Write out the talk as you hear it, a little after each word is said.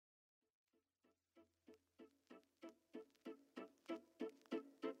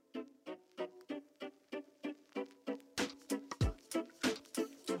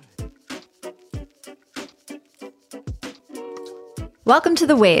Welcome to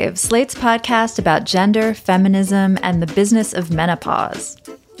The Wave, Slate's podcast about gender, feminism, and the business of menopause.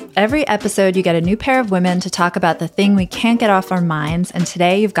 Every episode, you get a new pair of women to talk about the thing we can't get off our minds, and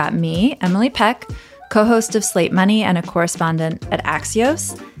today you've got me, Emily Peck, co-host of Slate Money and a correspondent at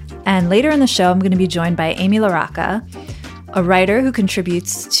Axios. And later in the show, I'm going to be joined by Amy LaRocca, a writer who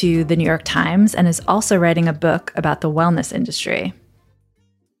contributes to The New York Times and is also writing a book about the wellness industry.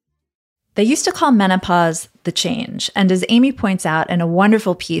 They used to call menopause the change, and as Amy points out in a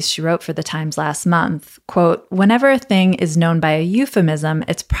wonderful piece she wrote for The Times last month, quote, whenever a thing is known by a euphemism,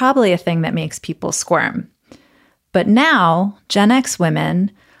 it's probably a thing that makes people squirm. But now, Gen X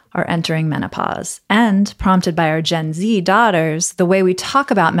women are entering menopause, and prompted by our Gen Z daughters, the way we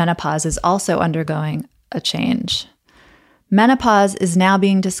talk about menopause is also undergoing a change. Menopause is now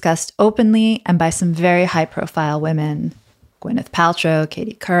being discussed openly and by some very high-profile women. Gwyneth Paltrow,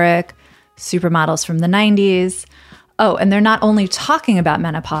 Katie Couric, supermodels from the 90s. Oh, and they're not only talking about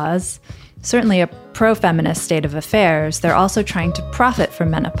menopause, certainly a pro-feminist state of affairs, they're also trying to profit from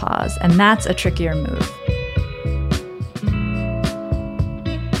menopause, and that's a trickier move.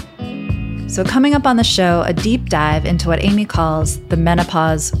 So coming up on the show, a deep dive into what Amy calls the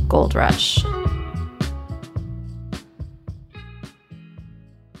menopause gold rush.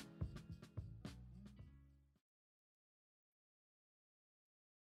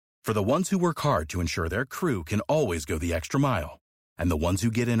 For the ones who work hard to ensure their crew can always go the extra mile, and the ones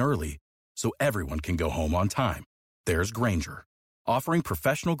who get in early so everyone can go home on time, there's Grainger, offering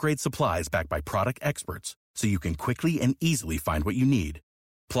professional-grade supplies backed by product experts so you can quickly and easily find what you need.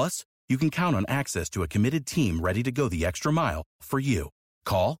 Plus, you can count on access to a committed team ready to go the extra mile for you.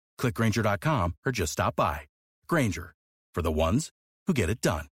 Call, click Grainger.com, or just stop by. Grainger, for the ones who get it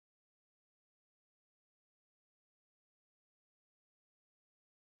done.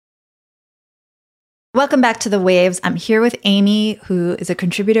 Welcome back to The Waves. I'm here with Amy, who is a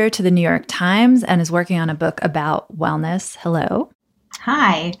contributor to The New York Times and is working on a book about wellness. Hello.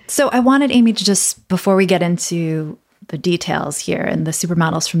 Hi. So I wanted Amy to just, before we get into the details here and the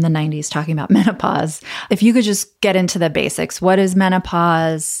supermodels from the 90s talking about menopause, if you could just get into the basics. What is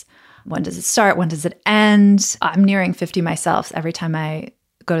menopause? When does it start? When does it end? I'm nearing 50 myself. Every time I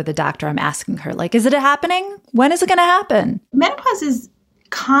go to the doctor, I'm asking her, like, is it happening? When is it going to happen? Menopause is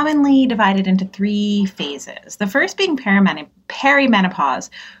commonly divided into three phases. The first being perimenopause,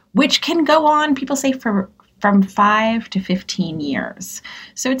 which can go on, people say, from 5 to 15 years.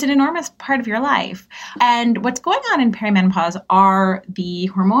 So it's an enormous part of your life. And what's going on in perimenopause are the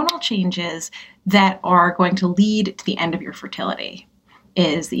hormonal changes that are going to lead to the end of your fertility,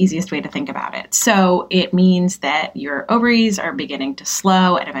 is the easiest way to think about it. So it means that your ovaries are beginning to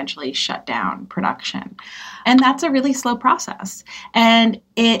slow and eventually shut down production. And that's a really slow process. And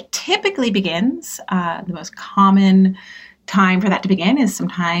it typically begins, the most common time for that to begin is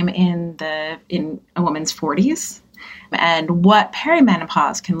sometime in a woman's 40s. And what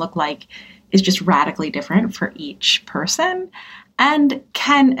perimenopause can look like is just radically different for each person and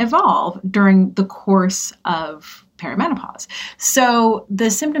can evolve during the course of perimenopause. So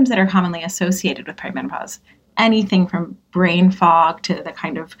the symptoms that are commonly associated with perimenopause, anything from brain fog to the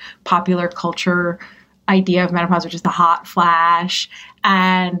kind of popular culture idea of menopause, which is the hot flash,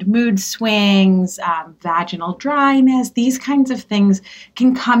 and mood swings, vaginal dryness, these kinds of things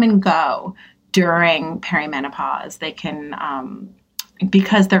can come and go during perimenopause. They can,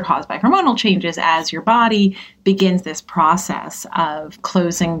 because they're caused by hormonal changes, as your body begins this process of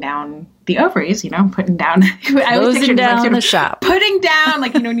closing down the ovaries, putting down, closing down the shop. Putting down,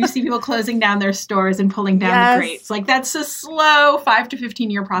 when you see people closing down their stores and pulling down the grates, that's a slow 5 to 15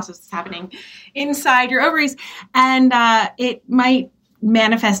 year process that's happening inside your ovaries. And it might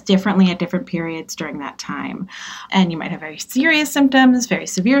manifest differently at different periods during that time. And you might have very serious symptoms, very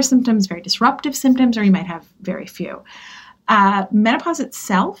severe symptoms, very disruptive symptoms, or you might have very few. Menopause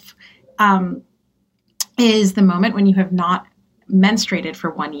itself is the moment when you have not menstruated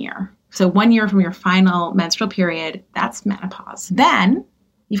for 1 year. So 1 year from your final menstrual period, that's menopause. Then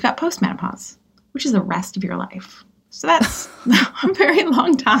you've got postmenopause, which is the rest of your life. So that's a very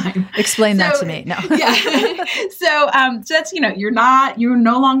long time. Explain that to me. No. Yeah. So that's, you're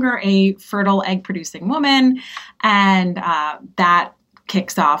no longer a fertile egg producing woman. And that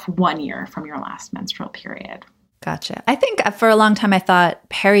kicks off 1 year from your last menstrual period. Gotcha. I think for a long time I thought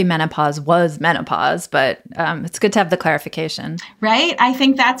perimenopause was menopause, but it's good to have the clarification. Right? I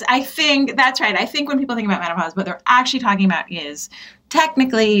think that's right. I think when people think about menopause, what they're actually talking about is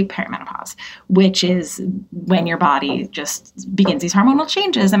technically perimenopause, which is when your body just begins these hormonal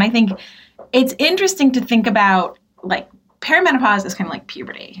changes. And I think it's interesting to think about perimenopause is kind of like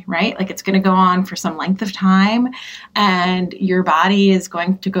puberty, right? Like it's going to go on for some length of time and your body is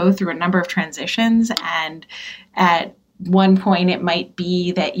going to go through a number of transitions. And at one point it might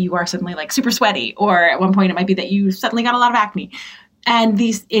be that you are suddenly like super sweaty, or at one point it might be that you suddenly got a lot of acne. And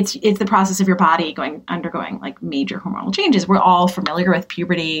it's the process of your body undergoing like major hormonal changes. We're all familiar with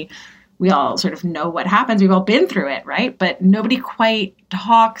puberty. We all sort of know what happens. We've all been through it, right? But nobody quite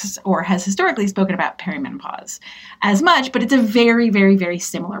talks or has historically spoken about perimenopause as much, but it's a very, very, very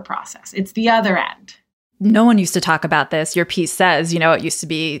similar process. It's the other end. No one used to talk about this. Your piece says, it used to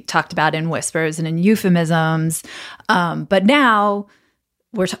be talked about in whispers and in euphemisms. But now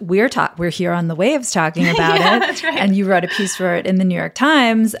we're here on The Waves talking about yeah, it. That's right. And you wrote a piece for it in the New York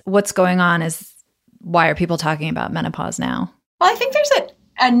Times. What's going on why are people talking about menopause now? Well, I think there's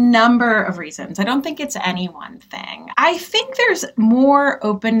a number of reasons. I don't think it's any one thing. I think there's more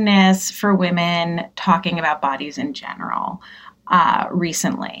openness for women talking about bodies in general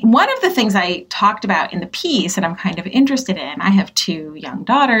recently. One of the things I talked about in the piece, and I'm kind of interested in, I have 2 young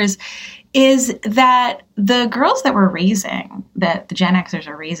daughters, is that the girls that we're raising, that the Gen Xers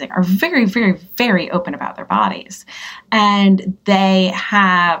are raising, are very, very, very open about their bodies. And they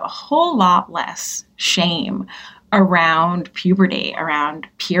have a whole lot less shame around puberty, around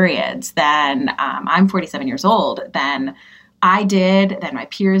periods than I'm 47 years old, than I did, than my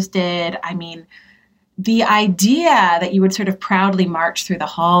peers did. I mean, the idea that you would sort of proudly march through the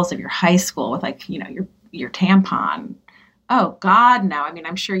halls of your high school with like, your tampon. Oh God, no. I mean,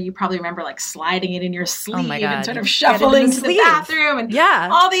 I'm sure you probably remember like sliding it in your sleeve and sort of shuffling to the bathroom and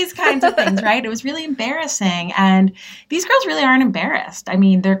all these kinds of things, right? It was really embarrassing. And these girls really aren't embarrassed. I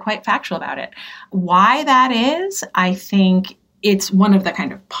mean, they're quite factual about it. Why that is, I think it's one of the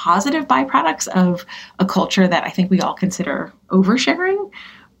kind of positive byproducts of a culture that I think we all consider oversharing.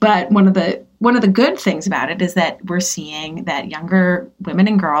 But one of the good things about it is that we're seeing that younger women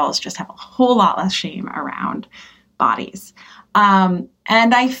and girls just have a whole lot less shame around bodies. And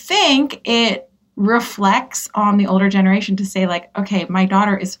I think it reflects on the older generation to say like, okay, my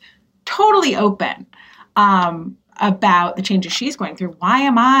daughter is totally open about the changes she's going through. Why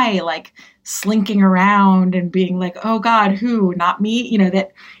am I like slinking around and being like, oh God, who? Not me?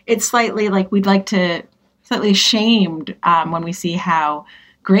 That it's slightly like we'd like to slightly ashamed when we see how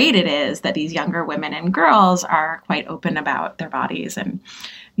great it is that these younger women and girls are quite open about their bodies and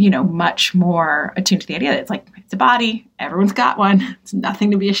much more attuned to the idea that it's like, it's a body, everyone's got one, it's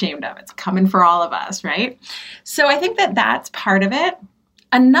nothing to be ashamed of, it's coming for all of us, right? So I think that that's part of it.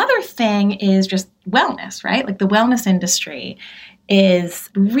 Another thing is just wellness, right? Like the wellness industry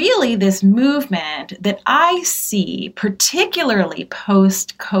is really this movement that I see, particularly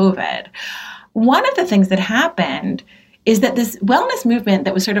post-COVID. One of the things that happened is that this wellness movement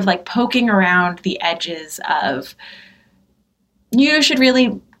that was sort of like poking around the edges of, you should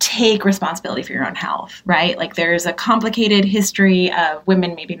really take responsibility for your own health, right? Like there's a complicated history of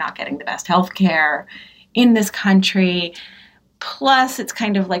women maybe not getting the best health care in this country. Plus, it's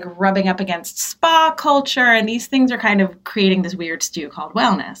kind of like rubbing up against spa culture, and these things are kind of creating this weird stew called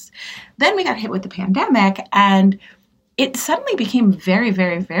wellness. Then we got hit with the pandemic, and it suddenly became very,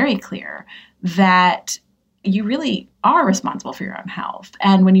 very, very clear that you really are responsible for your own health.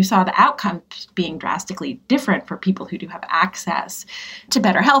 And when you saw the outcomes being drastically different for people who do have access to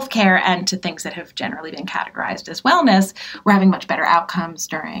better healthcare and to things that have generally been categorized as wellness, we're having much better outcomes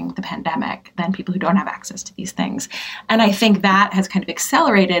during the pandemic than people who don't have access to these things. And I think that has kind of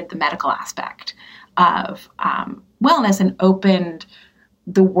accelerated the medical aspect of wellness and opened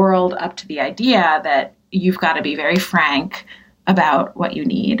the world up to the idea that you've got to be very frank about what you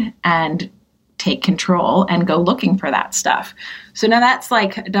need and take control and go looking for that stuff. So now that's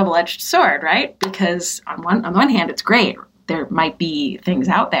like a double-edged sword, right? Because on the one hand, it's great. There might be things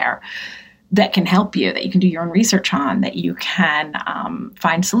out there that can help you, that you can do your own research on, that you can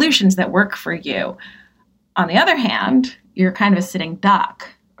find solutions that work for you. On the other hand, you're kind of a sitting duck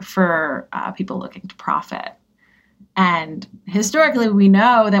for people looking to profit. And historically, we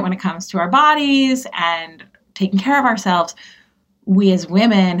know that when it comes to our bodies and taking care of ourselves, we as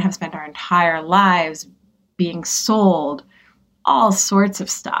women have spent our entire lives being sold all sorts of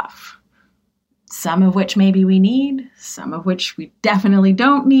stuff, some of which maybe we need, some of which we definitely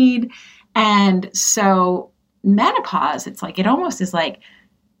don't need. And so menopause, it's like, it almost is like,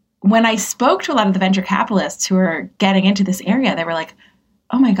 when I spoke to a lot of the venture capitalists who are getting into this area, they were like,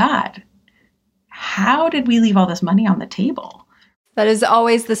 oh my God, how did we leave all this money on the table? That is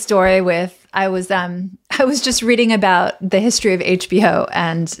always the story with, I was just reading about the history of HBO,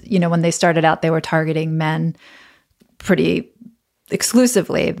 and when they started out, they were targeting men pretty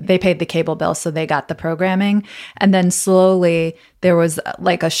exclusively. They paid the cable bill, so they got the programming. And then slowly there was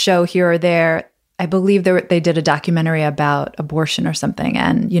like a show here or there. I believe they did a documentary about abortion or something,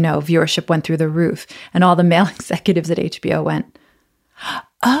 and, viewership went through the roof, and all the male executives at HBO went,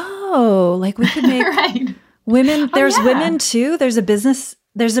 oh, like we could make right. women, there's women too. There's a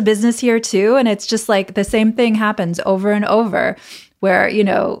business here too. And it's just like the same thing happens over and over where,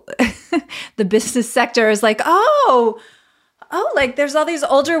 the business sector is like, oh, like there's all these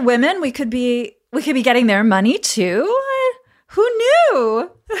older women. We could be getting their money too. Who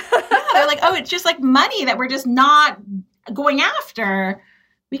knew? They're like, oh, it's just like money that we're just not going after.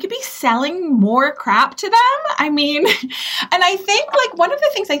 We could be selling more crap to them. I mean, and I think like one of the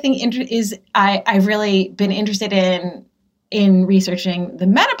things I think is I've really been interested in researching the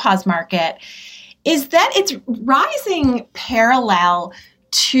menopause market is that it's rising parallel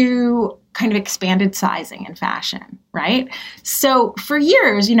to kind of expanded sizing in fashion, right? So for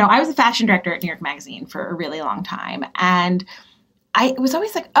years, I was a fashion director at New York Magazine for a really long time. And I was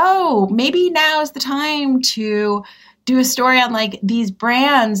always like, oh, maybe now is the time to do a story on like these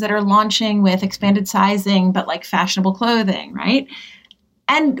brands that are launching with expanded sizing, but like fashionable clothing, right?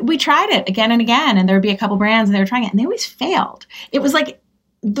 And we tried it again and again. And there would be a couple brands and they were trying it and they always failed. It was like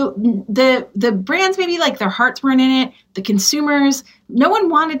the brands, maybe like their hearts weren't in it. The consumers, no one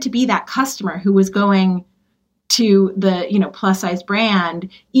wanted to be that customer who was going to the, plus size brand,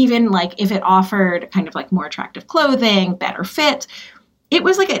 even like if it offered kind of like more attractive clothing, better fit. It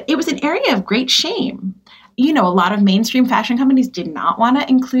was an area of great shame. A lot of mainstream fashion companies did not want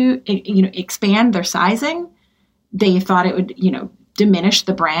to expand their sizing. They thought it would, diminish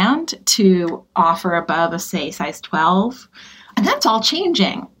the brand to offer above a, say, size 12. And that's all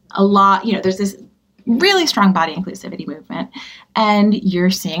changing a lot. There's this really strong body inclusivity movement, and you're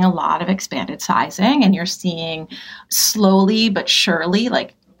seeing a lot of expanded sizing, and you're seeing slowly but surely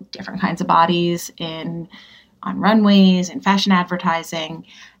like different kinds of bodies on runways and fashion advertising.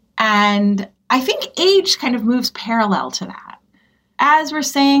 And I think age kind of moves parallel to that. As we're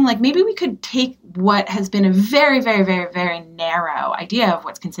saying, like maybe we could take what has been a very, very, very, very narrow idea of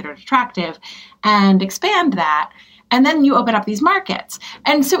what's considered attractive and expand that. And then you open up these markets.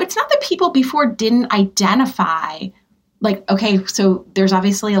 And so it's not that people before didn't identify, like, okay, so there's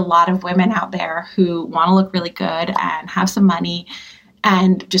obviously a lot of women out there who want to look really good and have some money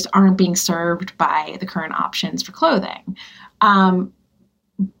and just aren't being served by the current options for clothing.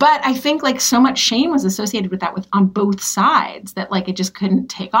 But I think like so much shame was associated with that on both sides that like it just couldn't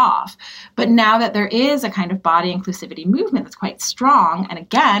take off. But now that there is a kind of body inclusivity movement that's quite strong, and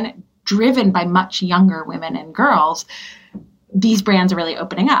again, driven by much younger women and girls, these brands are really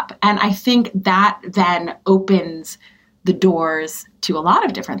opening up. And I think that then opens the doors to a lot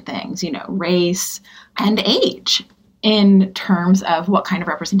of different things, race and age in terms of what kind of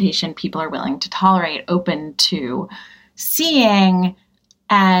representation people are willing to tolerate, open to seeing.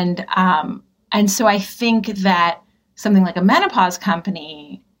 And so I think that something like a menopause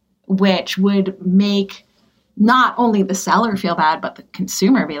company, which would make not only the seller feel bad, but the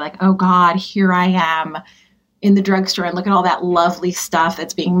consumer be like, oh God, here I am in the drugstore and look at all that lovely stuff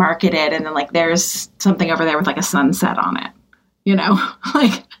that's being marketed. And then like, there's something over there with like a sunset on it, I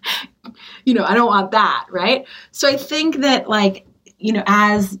don't want that. Right. So I think that like,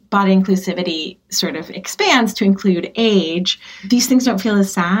 as body inclusivity sort of expands to include age, these things don't feel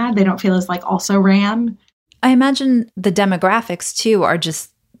as sad. They don't feel as like also ran. I imagine the demographics too are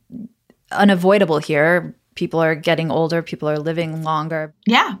just unavoidable here. People are getting older. People are living longer.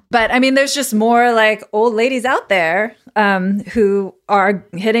 Yeah. But I mean, there's just more like old ladies out there who are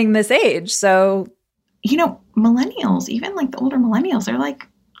hitting this age. So, millennials, even like the older millennials, they're like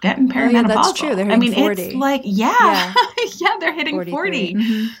getting perimenopausal. Oh, yeah, that's true. They're hitting 40. It's like, yeah, they're hitting 40.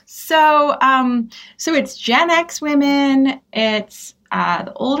 Mm-hmm. So, so it's Gen X women, it's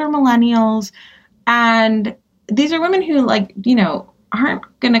the older millennials, and these are women who like,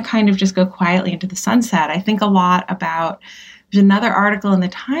 aren't going to kind of just go quietly into the sunset. I think a lot about, there's another article in the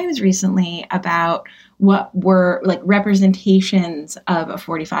Times recently about what were like representations of a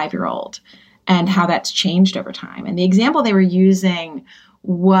 45-year-old and how that's changed over time. And the example they were using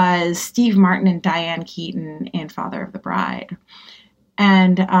was Steve Martin and Diane Keaton in Father of the Bride.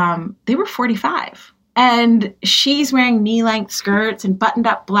 And they were 45. And she's wearing knee-length skirts and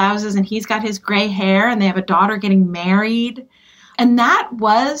buttoned-up blouses, and he's got his gray hair, and they have a daughter getting married. And that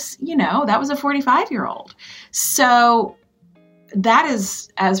was, that was a 45-year-old. So that is,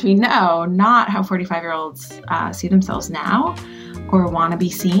 as we know, not how 45-year-olds see themselves now or want to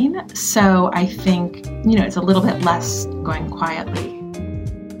be seen. So I think, it's a little bit less going quietly.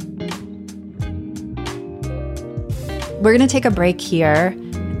 We're going to take a break here.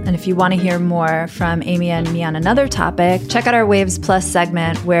 And if you want to hear more from Amy and me on another topic, check out our Waves Plus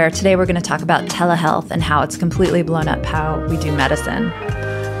segment, where today we're going to talk about telehealth and how it's completely blown up how we do medicine.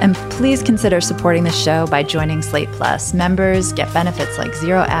 And please consider supporting the show by joining Slate Plus. Members get benefits like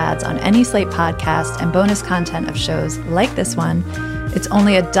 0 ads on any Slate podcast and bonus content of shows like this one. It's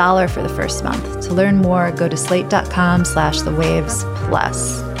only $1 for the first month. To learn more, go to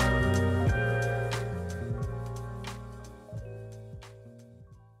slate.com/thewavesplus.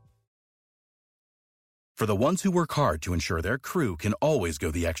 For the ones who work hard to ensure their crew can always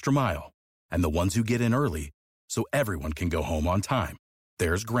go the extra mile, and the ones who get in early so everyone can go home on time,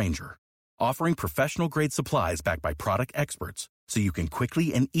 there's Grainger, offering professional-grade supplies backed by product experts so you can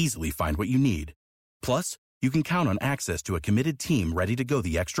quickly and easily find what you need. Plus, you can count on access to a committed team ready to go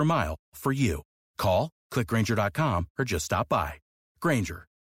the extra mile for you. Call, click Grainger.com, or just stop by. Grainger,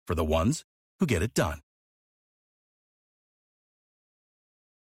 for the ones who get it done.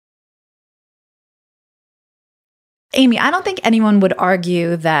 Amy, I don't think anyone would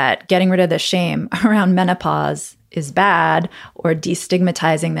argue that getting rid of the shame around menopause is bad or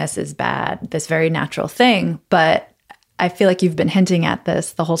destigmatizing this is bad, this very natural thing. But I feel like you've been hinting at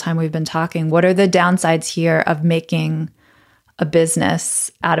this the whole time we've been talking. What are the downsides here of making a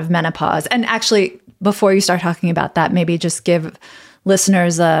business out of menopause? And actually, before you start talking about that, maybe just give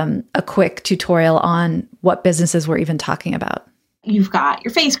listeners a quick tutorial on what businesses we're even talking about. You've got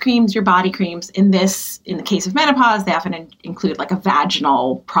your face creams, your body creams. In the case of menopause, they often include like a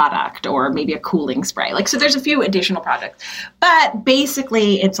vaginal product or maybe a cooling spray. So there's a few additional products, but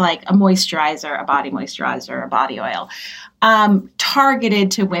basically it's like a moisturizer, a body moisturizer, a body oil, targeted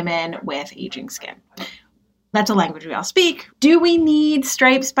to women with aging skin. That's a language we all speak. Do we need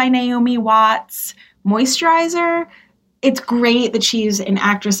Stripes by Naomi Watts moisturizer? It's great that she's an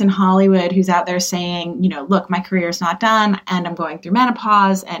actress in Hollywood who's out there saying, look, my career is not done and I'm going through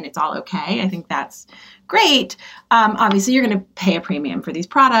menopause and it's all okay. I think that's great. Obviously, you're going to pay a premium for these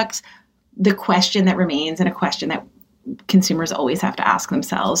products. The question that remains, and a question that consumers always have to ask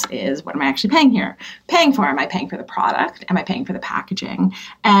themselves, is what am I actually paying for? Am I paying for the product? Am I paying for the packaging?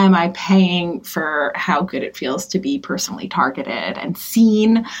 Am I paying for how good it feels to be personally targeted and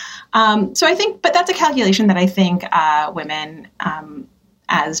seen? So I think, but that's a calculation that I think women,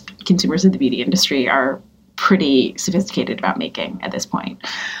 as consumers of the beauty industry, are pretty sophisticated about making at this point.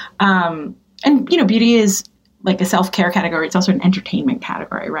 And beauty is like a self-care category. It's also an entertainment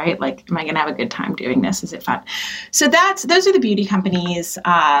category, right? Like, am I going to have a good time doing this? Is it fun? So those are the beauty companies.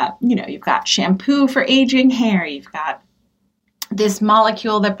 You've got shampoo for aging hair. You've got this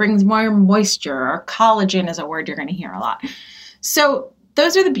molecule that brings more moisture, or collagen is a word you're going to hear a lot. So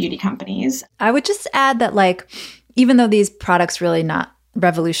those are the beauty companies. I would just add that, even though these products really not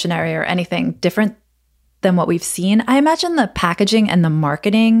revolutionary or anything different than what we've seen, I imagine the packaging and the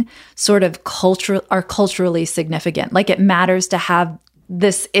marketing sort of are culturally significant. It matters to have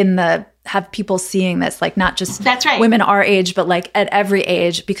this have people seeing this, not just That's right. women our age, but at every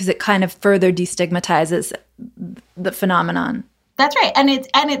age, because it kind of further destigmatizes the phenomenon. That's right. And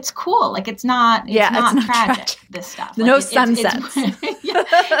it's cool. It's not tragic, this stuff. No sunsets.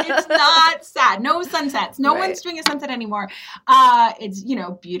 It's not sad. No sunsets. No one's doing a sunset anymore. It's,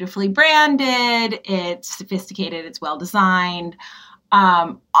 beautifully branded. It's sophisticated. It's well designed.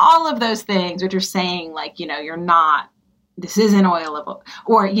 All of those things which are saying you're not, this isn't oil of,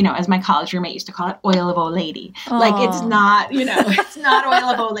 or, as my college roommate used to call it, oil of old lady. Aww. It's not, it's not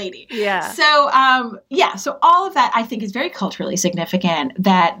oil of old lady. Yeah. So, so all of that I think is very culturally significant,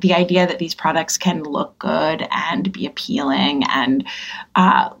 that the idea that these products can look good and be appealing and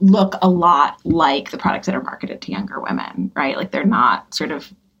look a lot like the products that are marketed to younger women, right? They're not sort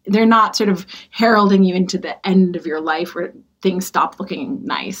of heralding you into the end of your life where things stop looking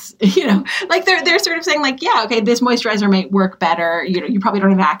nice, they're sort of saying this moisturizer might work better. You probably don't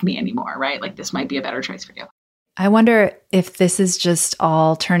have acne anymore, right? This might be a better choice for you. I wonder if this is just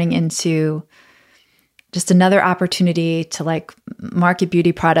all turning into just another opportunity to market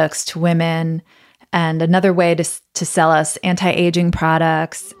beauty products to women, and another way to sell us anti-aging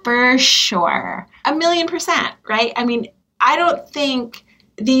products. For sure. 1,000,000%, right? I mean, I don't think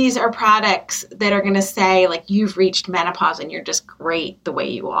these are products that are going to say, you've reached menopause and you're just great the way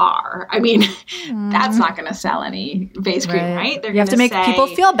you are. I mean, that's not going to sell any face cream, right? You have to make people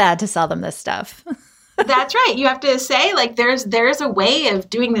feel bad to sell them this stuff. That's right. You have to say, there's a way of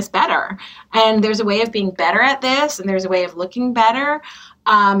doing this better. And there's a way of being better at this. And there's a way of looking better.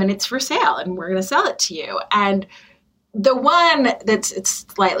 And it's for sale. And we're going to sell it to you. And the one it's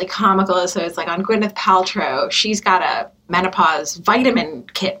slightly comical, so it's on Gwyneth Paltrow. She's got a menopause vitamin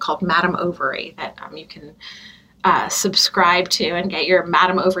kit called Madame Ovary that you can subscribe to and get your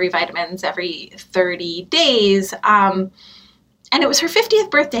Madame Ovary vitamins every 30 days. And it was her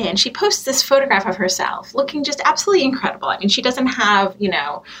 50th birthday, and she posts this photograph of herself looking just absolutely incredible. I mean, she doesn't have,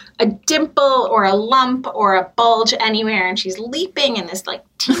 a dimple or a lump or a bulge anywhere, and she's leaping in this like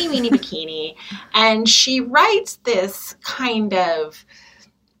teeny weeny bikini. And she writes this kind of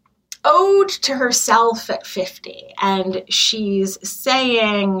ode to herself at 50. And she's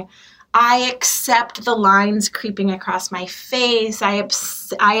saying, I accept the lines creeping across my face. I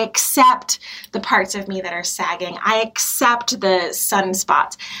accept the parts of me that are sagging. I accept the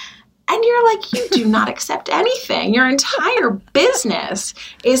sunspots. And you're like, you do not accept anything. Your entire business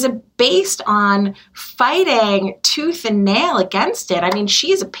is based on fighting tooth and nail against it. I mean,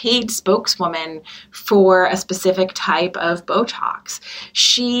 she is a paid spokeswoman for a specific type of Botox.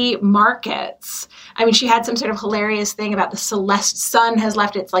 She markets. I mean, she had some sort of hilarious thing about the sun has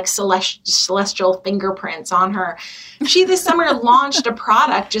left its like celestial fingerprints on her. She this summer launched a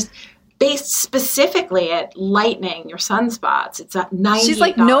product just based specifically at lightening your sunspots. It's a $98 She's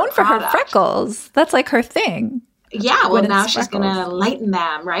like known product. For her freckles. That's like her thing. Yeah, well, now she's going to lighten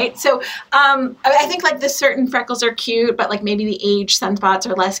them, right? So I think like the certain freckles are cute, but like maybe the age sunspots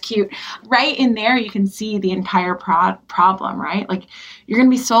are less cute. Right in there, you can see the entire problem, right? Like you're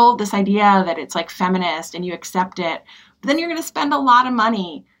going to be sold this idea that it's like feminist and you accept it, but then you're going to spend a lot of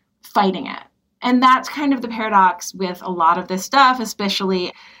money fighting it. And that's kind of the paradox with a lot of this stuff,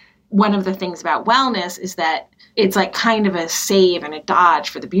 especially one of the things about wellness is that it's like kind of a save and a dodge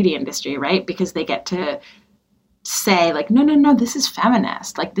for the beauty industry, right? Because they get to say like, no, this is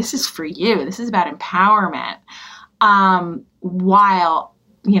feminist. Like, this is for you. This is about empowerment. While,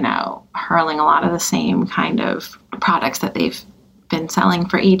 hurling a lot of the same kind of products that they've been selling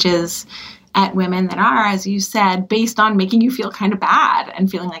for ages at women that are, as you said, based on making you feel kind of bad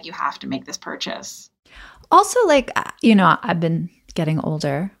and feeling like you have to make this purchase. Also, like, I've been getting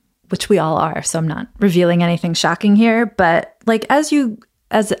older, which we all are, so I'm not revealing anything shocking here. But like, as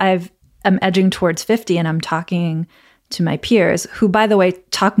I'm edging towards 50 and I'm talking to my peers, who, by the way,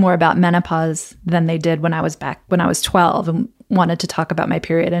 talk more about menopause than they did when I was 12 and wanted to talk about my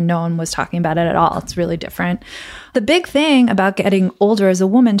period, and no one was talking about it at all. It's really different. The big thing about getting older as a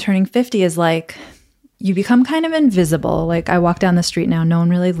woman turning 50 is like, you become kind of invisible. Like, I walk down the street now, no one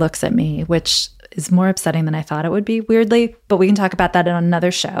really looks at me, which is more upsetting than I thought it would be, weirdly, but we can talk about that in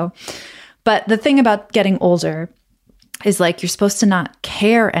another show. But the thing about getting older is like, you're supposed to not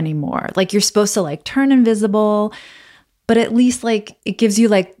care anymore. Like, you're supposed to like turn invisible, but at least like it gives you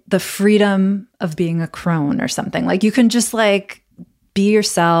like the freedom of being a crone or something. Like, you can just like be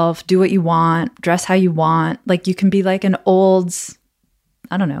yourself, do what you want, dress how you want. Like, you can be like an old,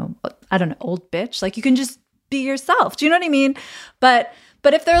 I don't know, old bitch. Like, you can just be yourself. Do you know what I mean? But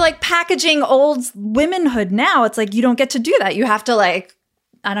if they're like packaging old womanhood now, it's like you don't get to do that. You have to like,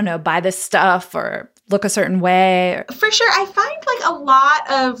 I don't know, buy this stuff or look a certain way. For sure. I find like a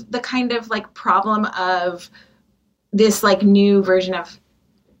lot of the kind of like problem of this like new version of,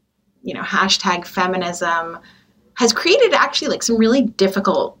 hashtag feminism has created actually like some really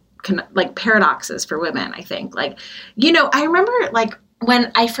difficult like paradoxes for women, I think. Like, I remember like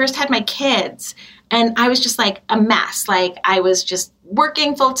when I first had my kids and I was just like a mess. Like, I was just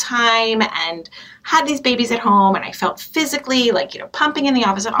working full time and had these babies at home, and I felt physically like, pumping in the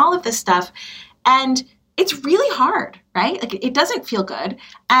office and all of this stuff. And it's really hard, right? Like, it doesn't feel good.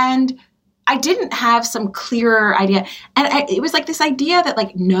 And I didn't have some clearer idea. And it was like this idea that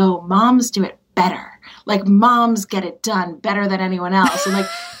like, no, moms do it better. Like, moms get it done better than anyone else. And like,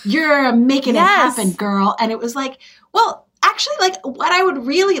 you're making it happen, girl. And it was like, well, actually, like, what I would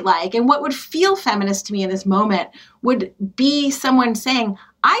really like and what would feel feminist to me in this moment would be someone saying,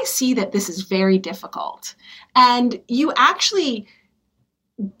 I see that this is very difficult. And you actually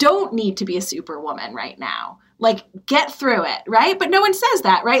don't need to be a superwoman right now. Like, get through it, right? But no one says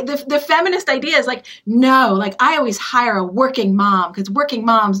that, right? The feminist idea is like, no, like, I always hire a working mom because working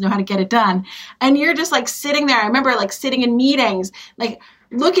moms know how to get it done. And you're just like sitting there. I remember like sitting in meetings, like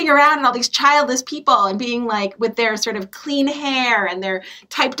looking around at all these childless people and being like with their sort of clean hair and their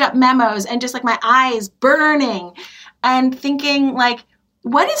typed up memos and just like my eyes burning and thinking like,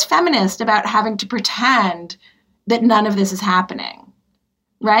 what is feminist about having to pretend that none of this is happening?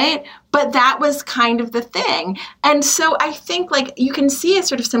 Right? But that was kind of the thing. And so I think like you can see a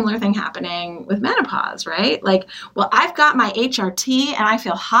sort of similar thing happening with menopause, right? Like, well, I've got my HRT and I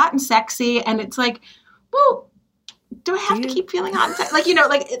feel hot and sexy. And it's like, well, do I have to keep feeling hot and sexy?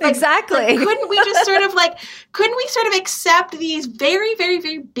 Like, exactly. Like, couldn't we sort of accept these very, very,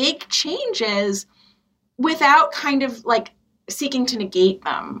 very big changes without kind of like seeking to negate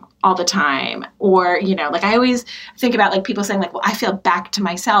them all the time. Or, like I always think about like people saying like, well, I feel back to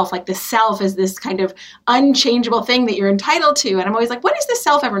myself. Like the self is this kind of unchangeable thing that you're entitled to. And I'm always like, what is the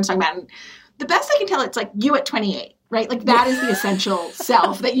self everyone's talking about? And the best I can tell, it's like you at 28. Right? Like that is the essential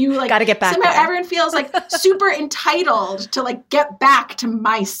self that you like. Got to get back somehow there. Everyone feels like super entitled to like get back to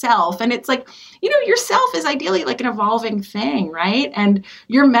myself. And it's like, yourself is ideally like an evolving thing, right? And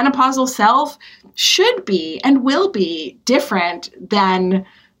your menopausal self should be and will be different than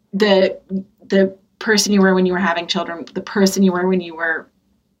the person you were when you were having children, the person you were when you were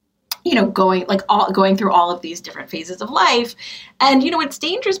going through all of these different phases of life. And, what's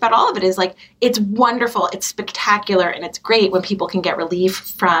dangerous about all of it is like, it's wonderful, it's spectacular, and it's great when people can get relief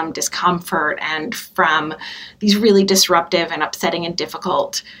from discomfort and from these really disruptive and upsetting and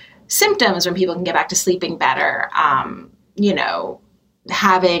difficult symptoms, when people can get back to sleeping better,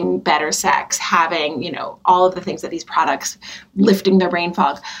 having better sex, having, all of the things that these products, lifting their brain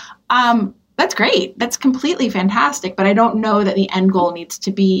fog. That's great. That's completely fantastic. But I don't know that the end goal needs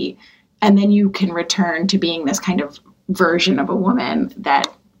to be, and then you can return to being this kind of version of a woman that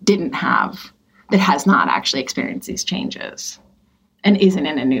has not actually experienced these changes and isn't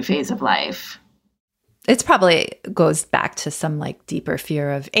in a new phase of life. It's probably goes back to some like deeper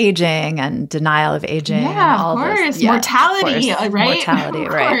fear of aging and denial of aging. Yeah, and all of course. This. Yeah, mortality, of course. right? Mortality,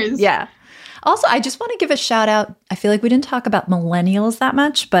 of right. Course. Yeah. Also, I just want to give a shout out. I feel like we didn't talk about millennials that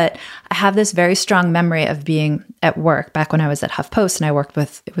much, but I have this very strong memory of being at work back when I was at HuffPost, and I worked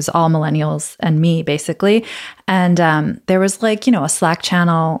with, it was all millennials and me basically. And there was like, a Slack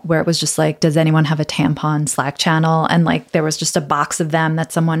channel where it was just like, does anyone have a tampon Slack channel? And like, there was just a box of them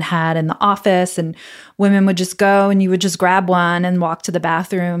that someone had in the office, and women would just go and you would just grab one and walk to the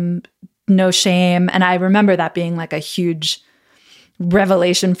bathroom, no shame. And I remember that being like a huge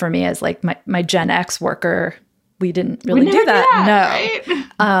revelation for me as like my Gen X worker. We didn't really do that. No.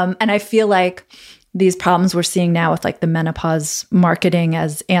 Right? And I feel like these problems we're seeing now with like the menopause marketing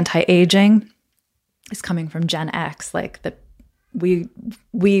as anti-aging is coming from Gen X. Like we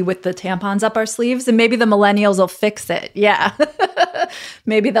with the tampons up our sleeves, and maybe the millennials will fix it. Yeah.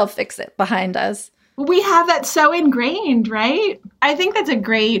 Maybe they'll fix it behind us. We have that so ingrained, right? I think that's a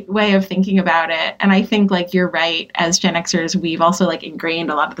great way of thinking about it. And I think like you're right, as Gen Xers, we've also like ingrained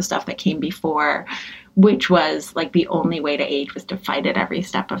a lot of the stuff that came before, which was like the only way to age was to fight it every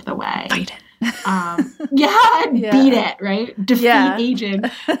step of the way. Fight it. Beat it, right? Defeat aging.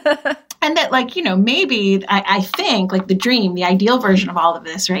 And that like, maybe I think like the dream, the ideal version of all of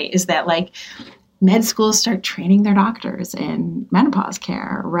this, right, is that like med schools start training their doctors in menopause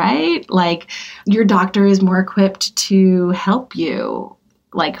care, right? Like your doctor is more equipped to help you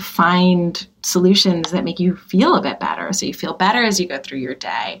like find solutions that make you feel a bit better. So you feel better as you go through your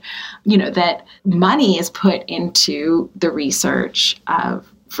day. That money is put into the research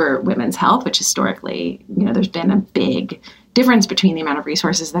for women's health, which historically, there's been a big difference between the amount of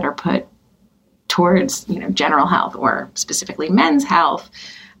resources that are put towards, general health or specifically men's health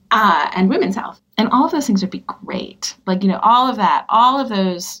and women's health. And all of those things would be great. Like, all of that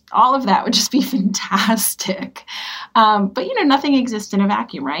would just be fantastic. But, nothing exists in a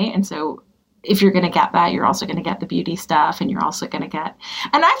vacuum, right? And so if you're going to get that, you're also going to get the beauty stuff, and you're also going to get,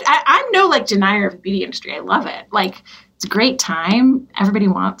 and I'm no like denier of the beauty industry. I love it. Like, it's a great time. Everybody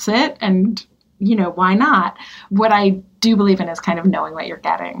wants it. And, why not? What I do believe in is kind of knowing what you're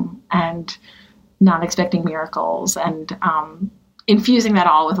getting and not expecting miracles, and, infusing that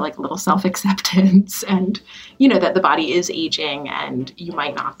all with like a little self-acceptance and, that the body is aging and you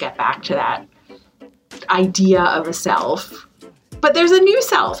might not get back to that idea of a self, but there's a new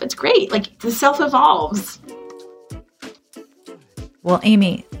self. It's great. Like the self evolves. Well,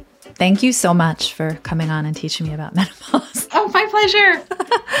 Amy, thank you so much for coming on and teaching me about menopause. Oh, my pleasure.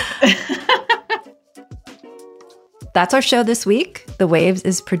 That's our show this week. The Waves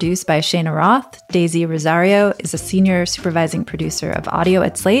is produced by Shayna Roth. Daisy Rosario is a senior supervising producer of audio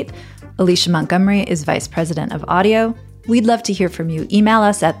at Slate. Alicia Montgomery is vice president of audio. We'd love to hear from you. Email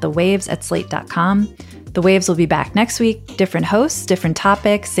us at thewaves@slate.com. The Waves will be back next week. Different hosts, different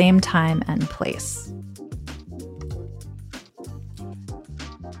topic, same time and place.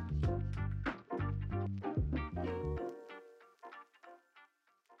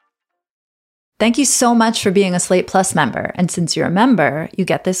 Thank you so much for being a Slate Plus member. And since you're a member, you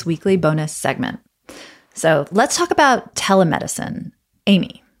get this weekly bonus segment. So let's talk about telemedicine.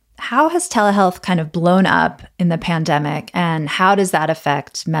 Amy, how has telehealth kind of blown up in the pandemic, and how does that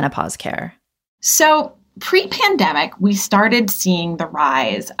affect menopause care? So pre-pandemic, we started seeing the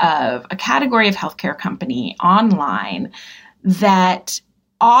rise of a category of healthcare company online that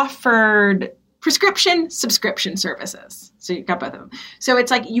offered prescription subscription services. So you've got both of them. So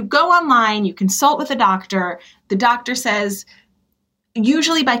it's like you go online, you consult with a doctor. The doctor says,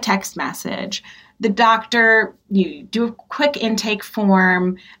 usually by text message, the doctor, you do a quick intake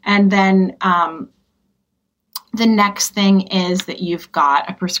form, and then the next thing is that you've got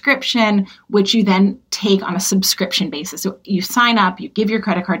a prescription, which you then take on a subscription basis. So you sign up, you give your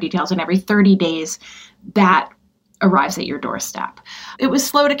credit card details, and every 30 days that arrives at your doorstep. It was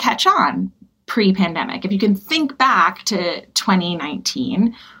slow to catch on pre-pandemic. If you can think back to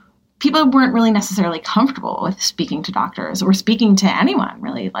 2019, people weren't really necessarily comfortable with speaking to doctors or speaking to anyone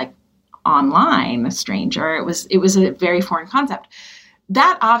really, like online, a stranger. It was a very foreign concept.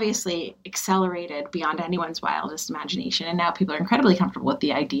 That obviously accelerated beyond anyone's wildest imagination. And now people are incredibly comfortable with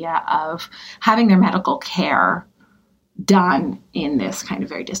the idea of having their medical care done in this kind of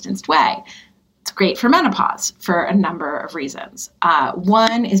very distanced way. It's great for menopause for a number of reasons.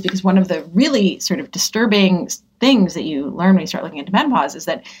 One is because one of the really sort of disturbing things that you learn when you start looking into menopause is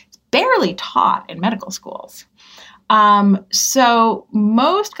that it's barely taught in medical schools. So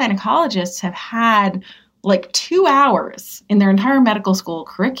most gynecologists have had like 2 hours in their entire medical school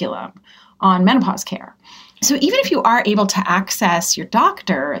curriculum on menopause care. So even if you are able to access your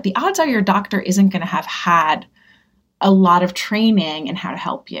doctor, the odds are your doctor isn't going to have had a lot of training in how to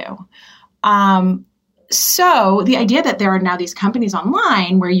help you. So the idea that there are now these companies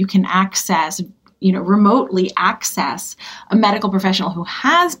online where you can access, remotely access a medical professional who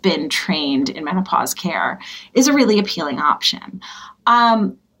has been trained in menopause care is a really appealing option.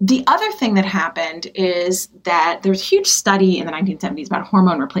 The other thing that happened is that there was a huge study in the 1970s about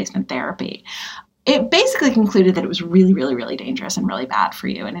hormone replacement therapy. It basically concluded that it was really, really, really dangerous and really bad for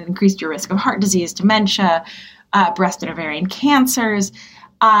you. And it increased your risk of heart disease, dementia, breast and ovarian cancers.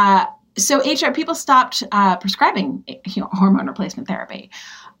 So people stopped prescribing hormone replacement therapy.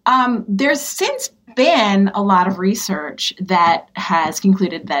 There's since been a lot of research that has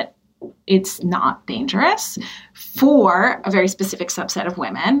concluded that it's not dangerous for a very specific subset of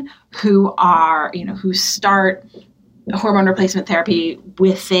women who are, who start hormone replacement therapy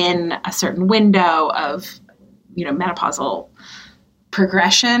within a certain window of, menopausal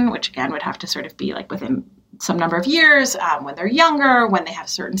progression, which again would have to sort of be like within some number of years, when they're younger, when they have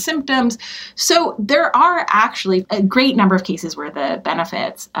certain symptoms. So there are actually a great number of cases where the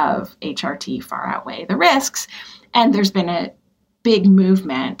benefits of HRT far outweigh the risks. And there's been a big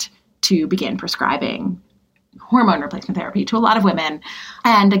movement to begin prescribing hormone replacement therapy to a lot of women.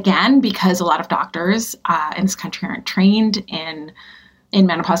 And again, because a lot of doctors in this country aren't trained in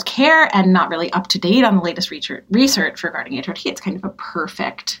menopause care and not really up to date on the latest research regarding HRT, it's kind of a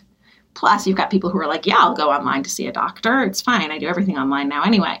perfect. Plus, you've got people who are like, yeah, I'll go online to see a doctor. It's fine. I do everything online now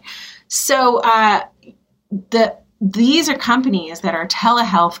anyway. So these are companies that are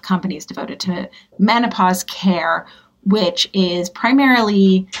telehealth companies devoted to menopause care, which is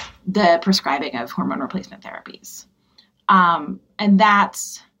primarily the prescribing of hormone replacement therapies. And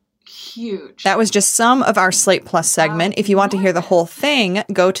that's huge. That was just some of our Slate Plus segment. If you want to hear the whole thing,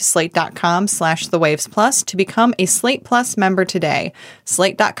 go to slate.com/thewavesplus to become a Slate Plus member today.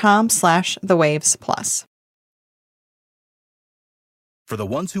 Slate.com/thewavesplus. For the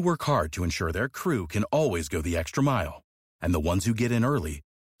ones who work hard to ensure their crew can always go the extra mile, and the ones who get in early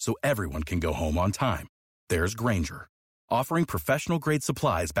so everyone can go home on time, there's Grainger, offering professional-grade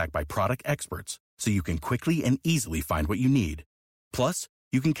supplies backed by product experts so you can quickly and easily find what you need. Plus,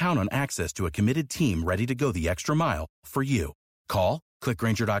 you can count on access to a committed team ready to go the extra mile for you. Call, click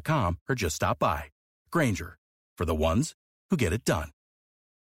Grainger.com, or just stop by. Grainger, for the ones who get it done.